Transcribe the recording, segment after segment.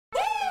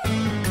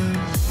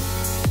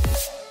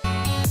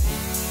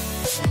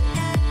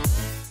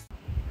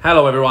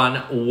Hello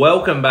everyone,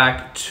 welcome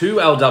back to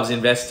LDubs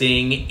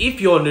Investing. If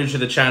you're new to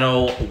the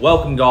channel,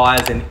 welcome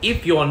guys, and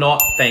if you're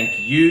not, thank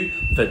you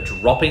for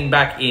dropping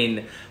back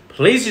in.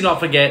 Please do not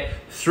forget,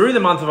 through the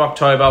month of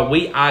October,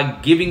 we are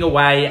giving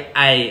away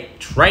a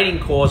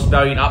trading course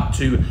valued up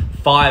to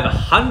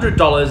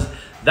 $500.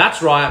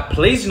 That's right,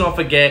 please do not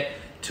forget,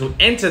 to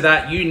enter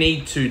that, you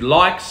need to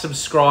like,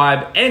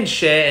 subscribe, and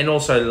share, and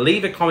also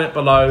leave a comment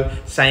below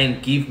saying,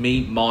 give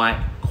me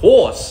my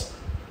course.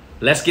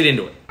 Let's get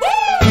into it.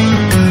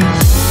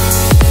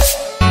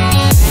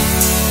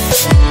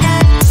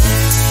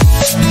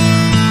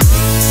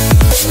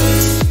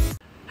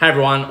 Hey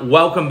everyone,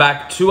 welcome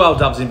back to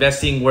LDubs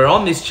Investing, where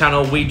on this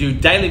channel we do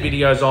daily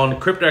videos on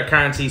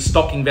cryptocurrency,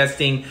 stock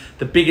investing,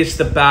 the biggest,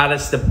 the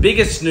baddest, the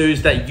biggest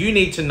news that you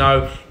need to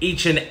know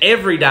each and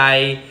every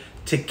day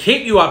to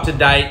keep you up to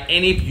date.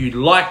 And if you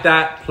like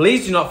that,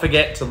 please do not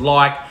forget to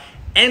like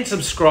and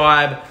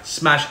subscribe.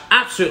 Smash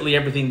absolutely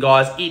everything,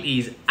 guys. It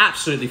is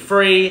absolutely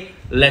free.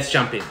 Let's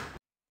jump in.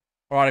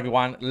 All right,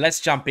 everyone, let's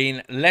jump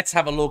in. Let's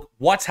have a look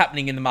what's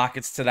happening in the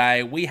markets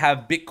today. We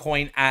have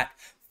Bitcoin at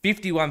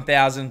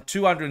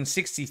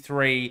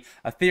 51,263,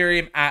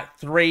 Ethereum at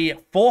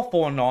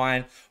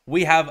 3,449.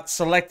 We have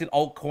selected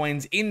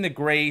altcoins in the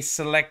green,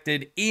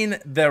 selected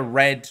in the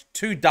red,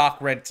 to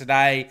dark red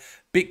today.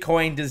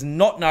 Bitcoin does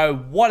not know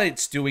what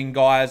it's doing,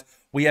 guys.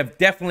 We have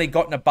definitely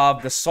gotten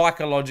above the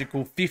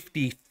psychological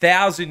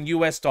 50,000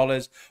 US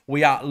dollars.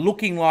 We are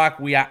looking like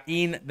we are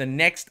in the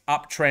next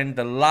uptrend,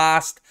 the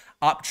last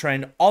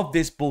uptrend of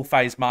this bull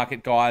phase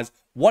market, guys.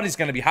 What is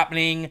going to be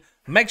happening?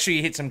 Make sure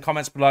you hit some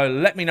comments below.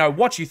 Let me know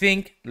what you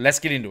think. Let's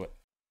get into it.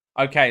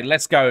 Okay,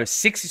 let's go.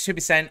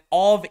 62%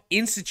 of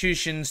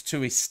institutions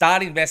to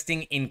start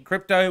investing in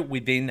crypto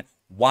within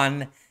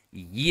 1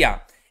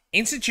 year.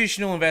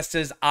 Institutional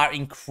investors are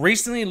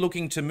increasingly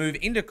looking to move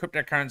into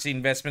cryptocurrency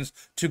investments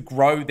to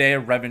grow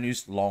their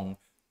revenues long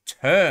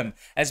term.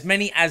 As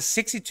many as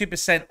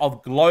 62%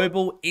 of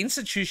global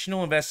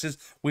institutional investors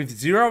with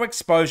zero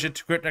exposure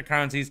to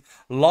cryptocurrencies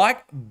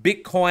like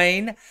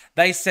Bitcoin,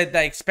 they said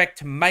they expect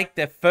to make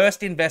their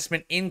first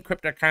investment in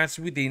cryptocurrency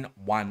within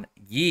 1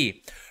 year.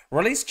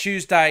 Released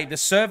Tuesday, the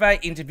survey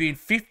interviewed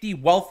 50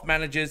 wealth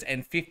managers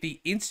and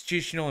 50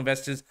 institutional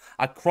investors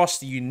across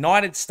the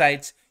United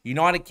States,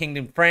 United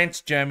Kingdom,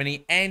 France,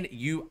 Germany, and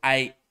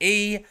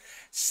UAE,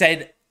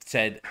 said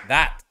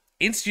that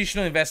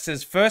institutional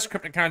investors' first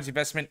cryptocurrency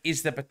investment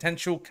is the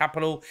potential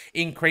capital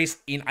increase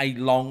in a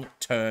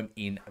long-term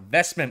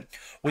investment,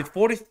 with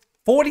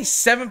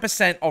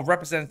 47% of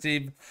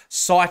representatives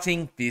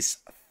citing this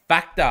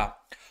factor.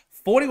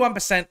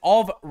 41%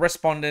 of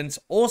respondents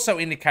also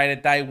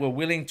indicated they were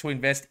willing to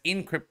invest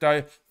in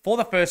crypto for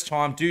the first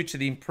time due to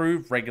the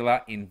improved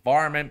regular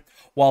environment,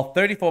 while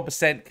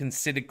 34%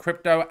 considered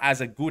crypto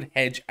as a good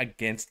hedge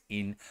against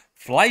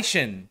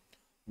inflation.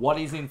 What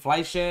is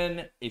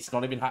inflation? It's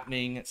not even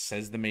happening,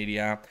 says the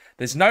media.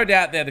 There's no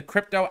doubt that the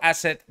crypto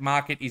asset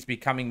market is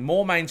becoming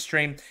more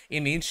mainstream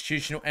in the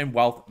institutional and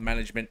wealth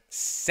management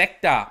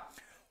sector.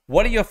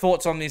 What are your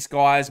thoughts on this,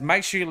 guys?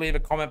 Make sure you leave a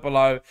comment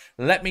below.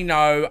 Let me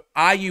know,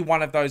 are you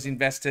one of those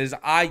investors?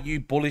 Are you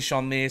bullish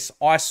on this?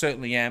 I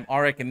certainly am. I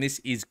reckon this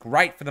is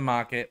great for the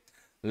market.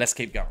 Let's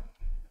keep going.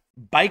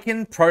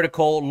 Beacon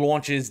Protocol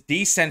launches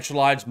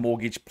decentralized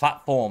mortgage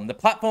platform. The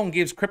platform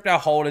gives crypto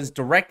holders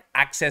direct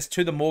access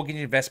to the mortgage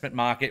investment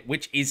market,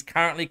 which is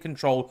currently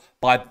controlled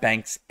by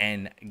banks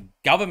and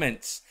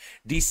governments.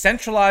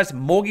 Decentralized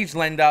mortgage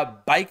lender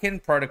Beacon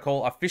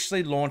Protocol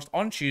officially launched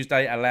on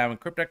Tuesday, allowing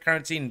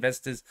cryptocurrency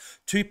investors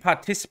to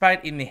participate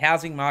in the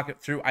housing market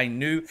through a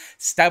new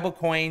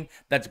stablecoin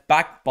that's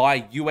backed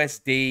by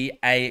USD,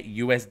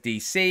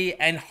 USDC,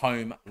 and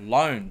home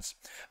loans.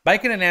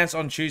 Beacon announced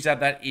on Tuesday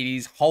that it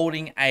is holding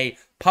a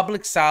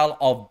public sale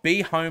of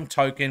B-Home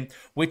token,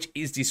 which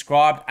is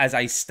described as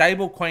a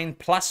stablecoin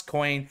plus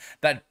coin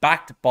that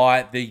backed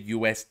by the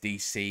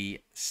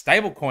USDC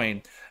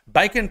stablecoin.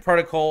 Beacon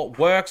Protocol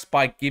works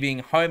by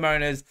giving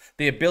homeowners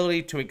the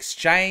ability to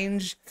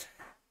exchange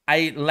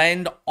a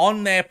land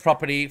on their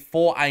property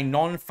for a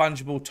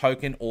non-fungible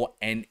token or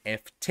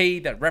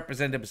NFT that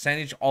represents a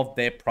percentage of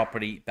their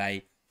property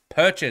they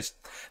purchased.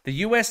 The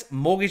US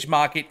mortgage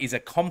market is a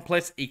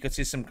complex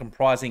ecosystem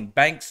comprising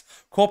banks,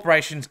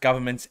 corporations,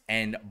 governments,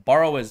 and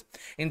borrowers.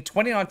 In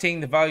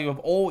 2019, the value of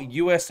all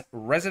US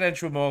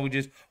residential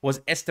mortgages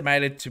was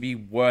estimated to be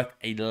worth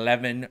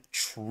 $11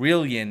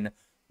 trillion.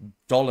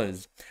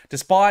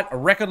 Despite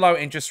record low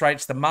interest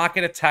rates, the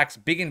market attacks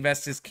big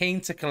investors keen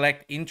to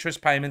collect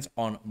interest payments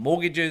on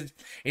mortgages.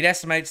 It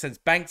estimates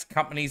that banks,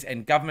 companies,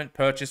 and government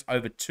purchase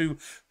over $2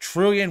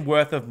 trillion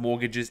worth of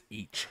mortgages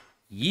each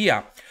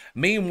year.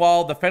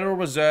 Meanwhile, the Federal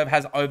Reserve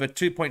has over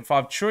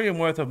 $2.5 trillion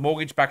worth of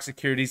mortgage-backed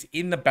securities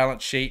in the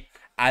balance sheet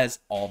as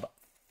of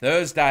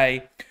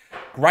Thursday.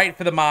 Great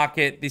for the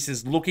market. This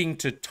is looking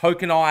to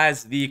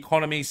tokenize the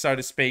economy, so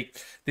to speak.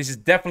 This is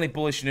definitely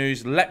bullish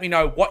news. Let me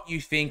know what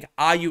you think.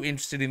 Are you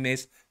interested in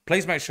this?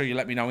 Please make sure you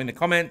let me know in the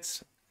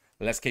comments.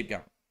 Let's keep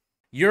going.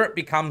 Europe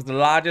becomes the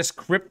largest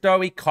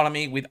crypto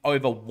economy with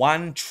over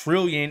 1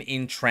 trillion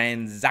in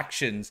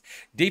transactions.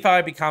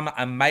 DeFi become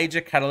a major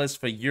catalyst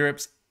for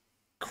Europe's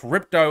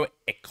crypto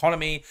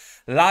economy.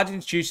 Large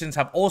institutions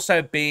have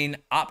also been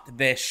upped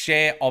their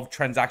share of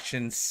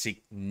transactions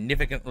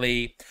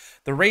significantly.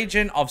 The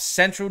region of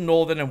Central,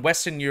 Northern, and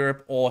Western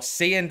Europe, or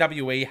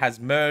CNWE, has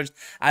merged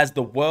as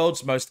the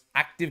world's most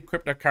active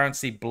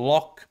cryptocurrency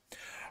bloc,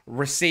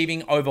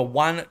 receiving over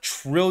 1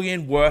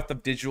 trillion worth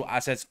of digital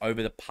assets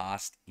over the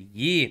past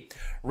year.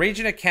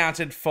 Region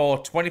accounted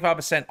for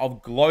 25%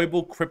 of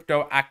global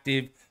crypto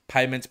active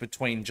payments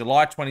between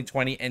July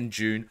 2020 and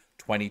June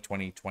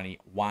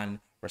 2021,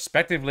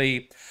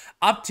 respectively.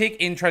 Uptick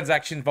in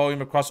transaction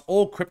volume across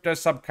all crypto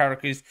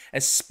subcategories,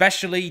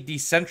 especially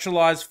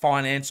decentralized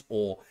finance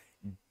or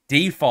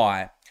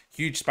DeFi.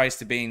 Huge space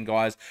to be in,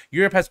 guys.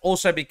 Europe has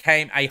also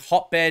become a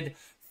hotbed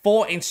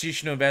for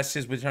institutional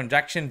investors, with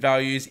transaction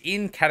values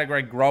in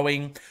category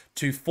growing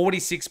to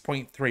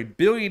 46.3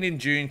 billion in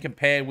June,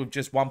 compared with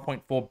just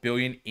 1.4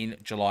 billion in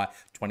July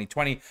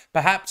 2020.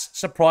 Perhaps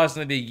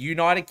surprisingly, the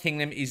United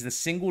Kingdom is the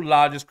single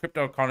largest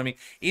crypto economy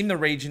in the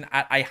region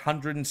at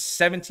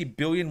 170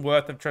 billion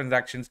worth of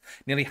transactions.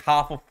 Nearly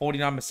half, or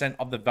 49%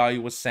 of the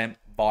value, was sent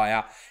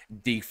via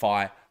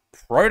DeFi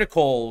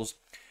protocols.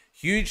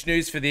 Huge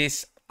news for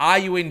this. Are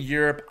you in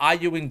Europe? Are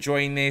you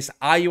enjoying this?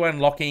 Are you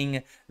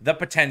unlocking the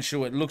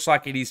potential? It looks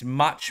like it is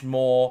much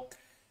more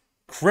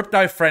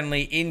crypto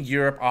friendly in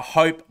Europe. I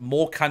hope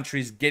more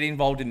countries get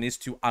involved in this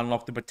to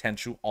unlock the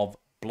potential of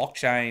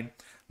blockchain.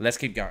 Let's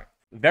keep going.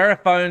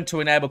 Verifone to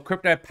enable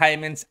crypto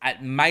payments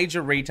at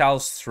major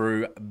retailers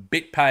through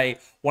BitPay.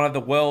 One of the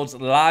world's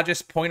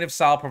largest point of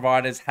sale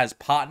providers has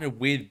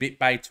partnered with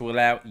BitPay to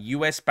allow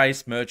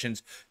US-based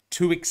merchants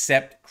to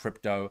accept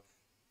crypto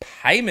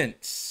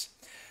payments.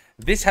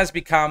 This has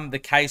become the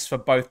case for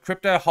both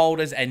crypto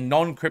holders and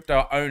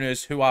non-crypto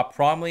owners who are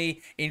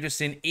primarily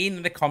interested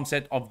in the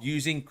concept of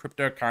using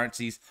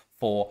cryptocurrencies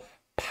for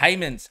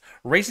payments.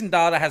 Recent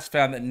data has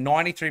found that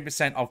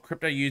 93% of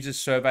crypto users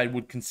surveyed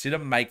would consider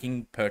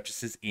making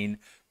purchases in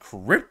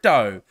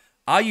crypto.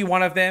 Are you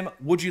one of them?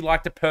 Would you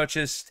like to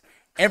purchase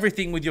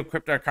everything with your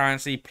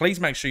cryptocurrency? Please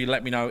make sure you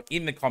let me know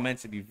in the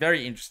comments. It'd be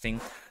very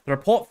interesting. The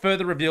report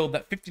further revealed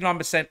that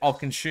 59% of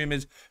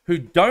consumers who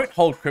don't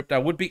hold crypto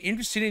would be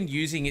interested in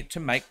using it to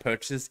make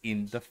purchases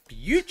in the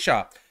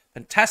future.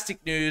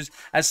 Fantastic news.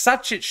 As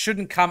such, it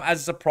shouldn't come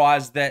as a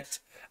surprise that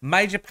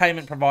major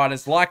payment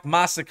providers like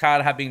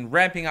MasterCard have been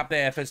ramping up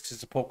their efforts to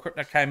support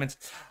crypto payments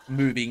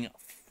moving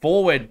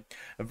forward.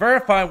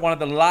 Verifone, one of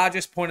the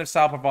largest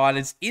point-of-sale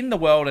providers in the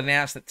world,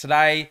 announced that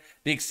today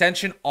the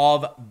extension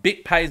of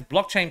BitPay's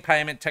blockchain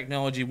payment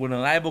technology will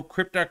enable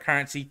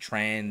cryptocurrency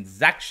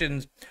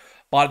transactions.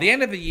 By the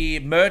end of the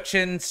year,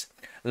 merchants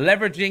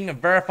leveraging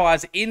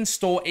Verifine's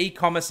in-store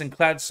e-commerce and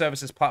cloud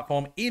services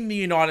platform in the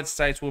United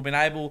States will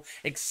enable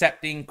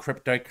accepting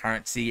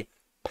cryptocurrency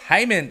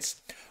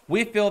payments.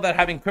 We feel that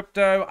having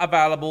crypto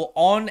available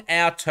on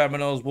our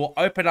terminals will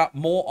open up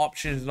more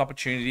options and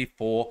opportunity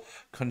for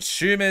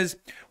consumers,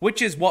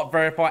 which is what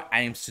Verifone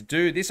aims to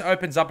do. This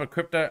opens up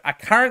a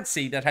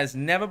currency that has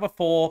never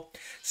before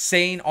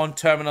seen on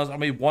terminals, and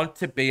we want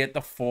to be at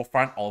the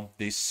forefront of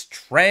this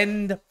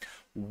trend.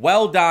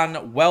 Well done,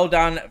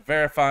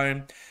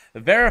 Verifone.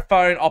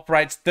 Verifone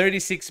operates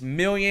 36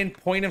 million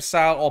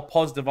point-of-sale or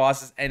POS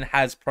devices and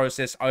has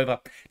processed over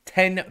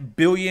 10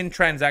 billion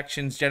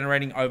transactions,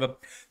 generating over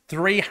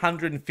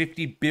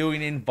 350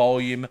 billion in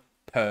volume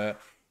per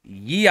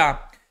year.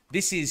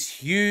 This is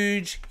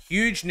huge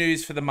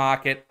news for the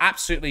market.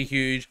 Absolutely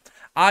huge.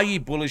 Are you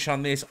bullish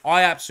on this?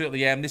 I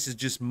absolutely am. This is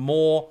just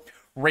more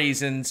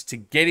reasons to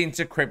get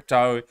into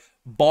crypto,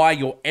 buy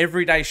your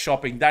everyday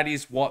shopping. That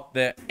is what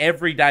the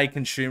everyday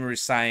consumer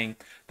is saying.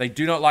 They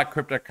do not like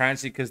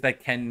cryptocurrency because they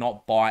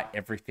cannot buy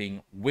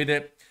everything with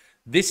it.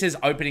 This is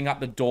opening up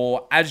the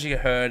door. As you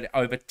heard,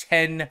 over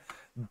 $10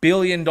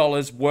 billion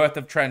worth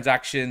of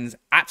transactions.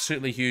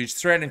 Absolutely huge.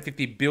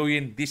 350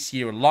 billion this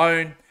year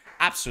alone.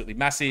 Absolutely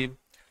massive.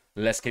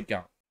 Let's keep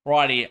going.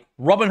 Righty.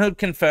 Robinhood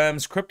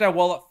confirms crypto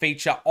wallet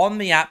feature on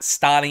the app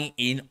starting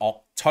in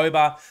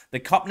October. The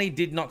company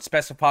did not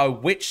specify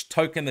which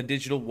token the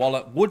digital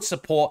wallet would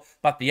support,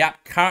 but the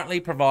app currently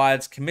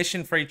provides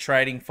commission-free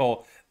trading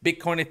for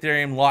Bitcoin,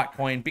 Ethereum,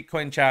 Litecoin,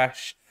 Bitcoin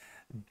Cash,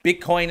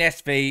 Bitcoin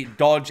SV,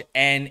 Doge,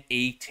 and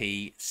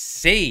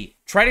ETC.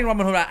 Trading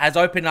Robinhood has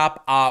opened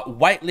up a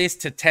waitlist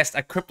to test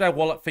a crypto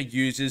wallet for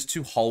users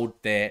to hold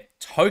their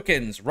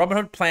tokens.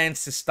 Robinhood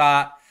plans to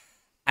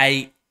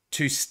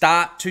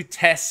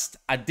test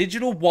a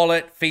digital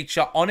wallet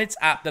feature on its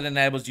app that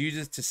enables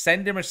users to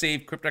send and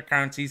receive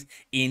cryptocurrencies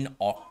in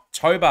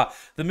October.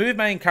 The move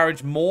may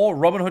encourage more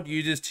Robinhood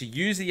users to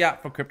use the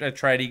app for crypto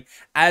trading,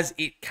 as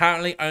it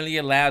currently only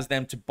allows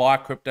them to buy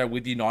crypto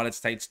with United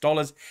States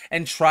dollars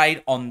and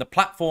trade on the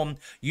platform.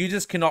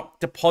 Users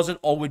cannot deposit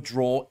or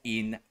withdraw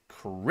in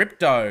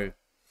crypto.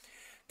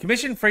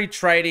 Commission-free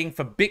trading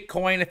for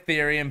Bitcoin,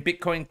 Ethereum,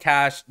 Bitcoin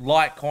Cash,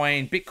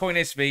 Litecoin, Bitcoin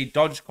SV,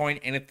 Dogecoin,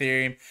 and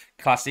Ethereum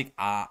Classic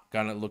are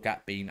going to look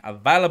at being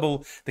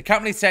available. The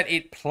company said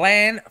it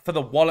planned for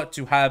the wallet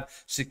to have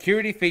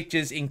security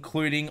features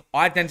including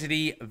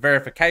identity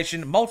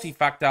verification,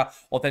 multi-factor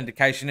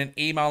authentication, and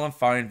email and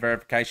phone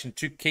verification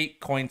to keep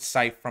coins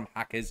safe from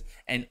hackers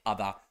and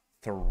other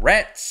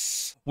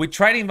threats. With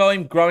trading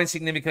volume growing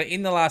significantly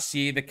in the last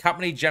year, the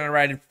company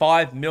generated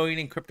 $5 million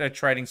in crypto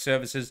trading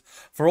services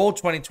for all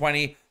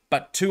 2020,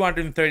 but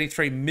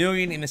 $233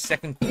 million in the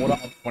second quarter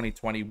of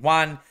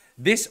 2021.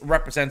 This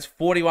represents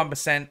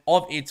 41%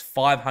 of its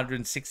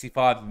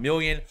 $565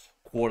 million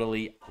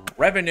quarterly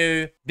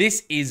revenue.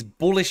 This is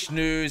bullish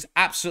news,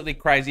 absolutely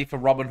crazy for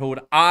Robinhood.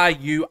 Are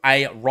you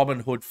a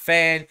Robinhood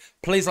fan?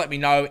 Please let me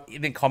know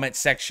in the comment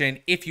section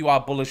if you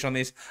are bullish on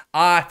this,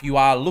 if you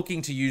are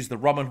looking to use the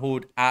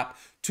Robinhood app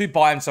to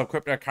buy and sell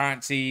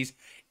cryptocurrencies.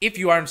 If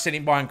you are interested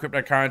in buying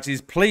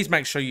cryptocurrencies, please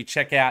make sure you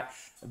check out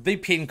the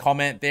pinned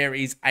comment. There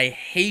is a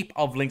heap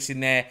of links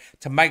in there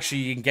to make sure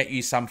you can get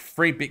you some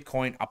free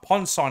Bitcoin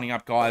upon signing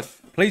up,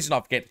 guys. Please do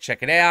not forget to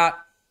check it out.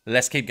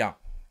 Let's keep going.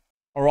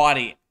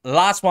 Alrighty,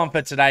 last one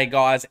for today,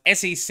 guys.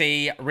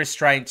 SEC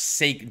restraints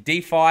seek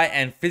DeFi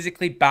and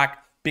physically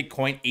back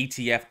Bitcoin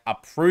ETF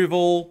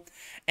approval.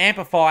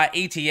 Amplify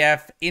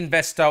ETF,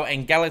 Investo,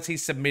 and Galaxy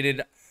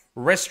submitted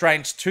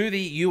restraints to the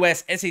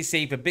US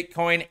SEC for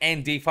Bitcoin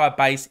and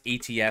DeFi-based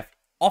ETF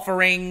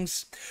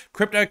offerings.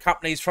 Crypto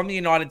companies from the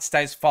United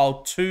States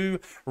filed 2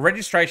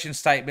 registration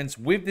statements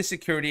with the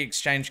Securities and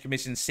Exchange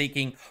Commission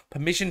seeking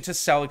permission to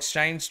sell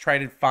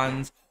exchange-traded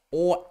funds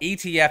or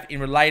ETF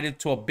in related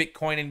to a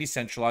Bitcoin and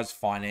decentralized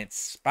finance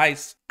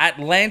space.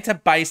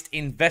 Atlanta-based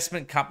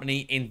investment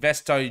company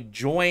Investo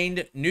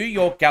joined New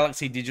York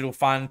Galaxy Digital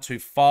Fund to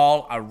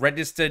file a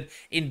registered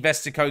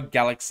investor code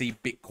Galaxy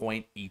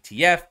Bitcoin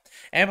ETF.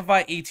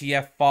 Amplify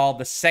ETF filed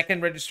the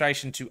second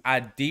registration to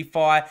add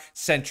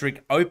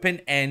DeFi-centric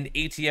open-end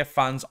ETF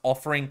funds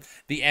offering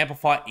the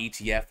Amplify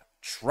ETF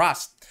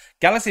Trust.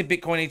 Galaxy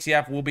Bitcoin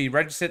ETF will be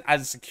registered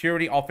as a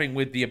security offering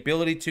with the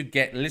ability to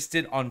get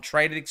listed on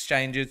traded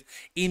exchanges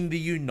in the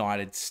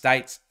United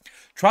States.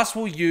 Trust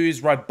will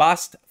use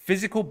robust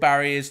physical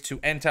barriers to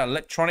enter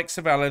electronic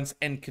surveillance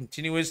and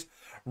continuous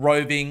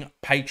roving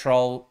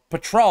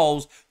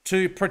patrols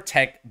to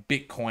protect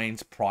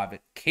Bitcoin's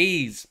private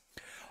keys.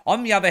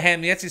 On the other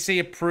hand, the SEC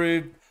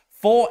approved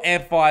for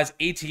Amplify's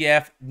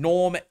ETF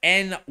Norm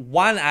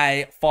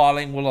N1A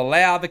filing will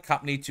allow the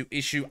company to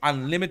issue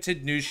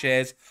unlimited new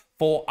shares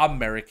for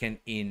American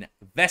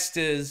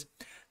investors.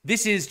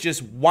 This is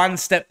just one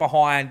step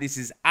behind. This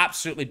is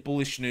absolutely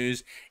bullish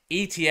news.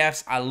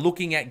 ETFs are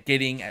looking at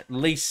getting at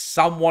least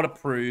somewhat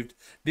approved.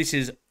 This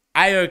is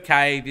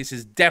A-okay. This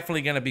is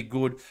definitely going to be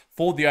good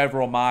for the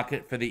overall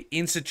market, for the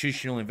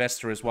institutional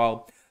investor as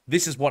well.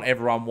 This is what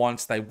everyone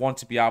wants. They want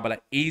to be able to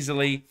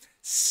easily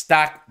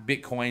stack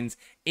Bitcoins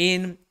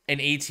in an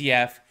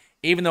ETF.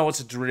 Even though it's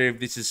a derivative,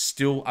 this is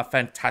still a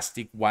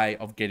fantastic way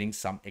of getting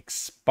some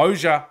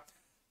exposure.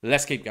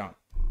 Let's keep going.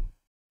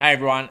 Hey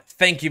everyone,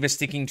 thank you for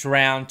sticking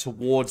around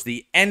towards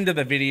the end of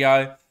the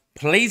video.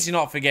 Please do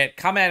not forget,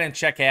 come out and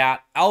check out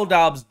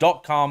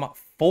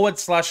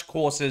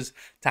ldubs.com/courses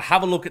to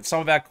have a look at some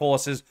of our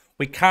courses.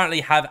 We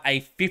currently have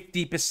a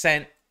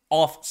 50%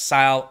 off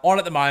sale on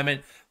at the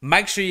moment.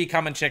 Make sure you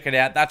come and check it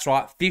out. That's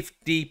right,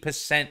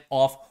 50%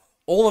 off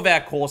all of our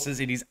courses.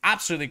 It is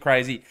absolutely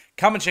crazy.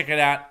 Come and check it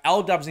out,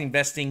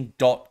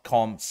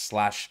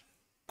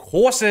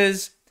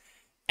 ldubsinvesting.com/courses.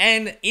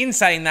 And in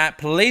saying that,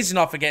 please do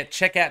not forget,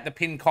 check out the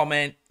pinned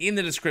comment in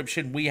the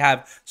description. We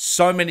have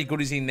so many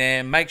goodies in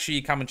there. Make sure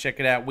you come and check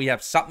it out. We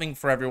have something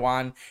for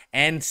everyone.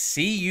 And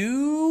see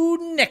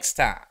you next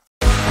time.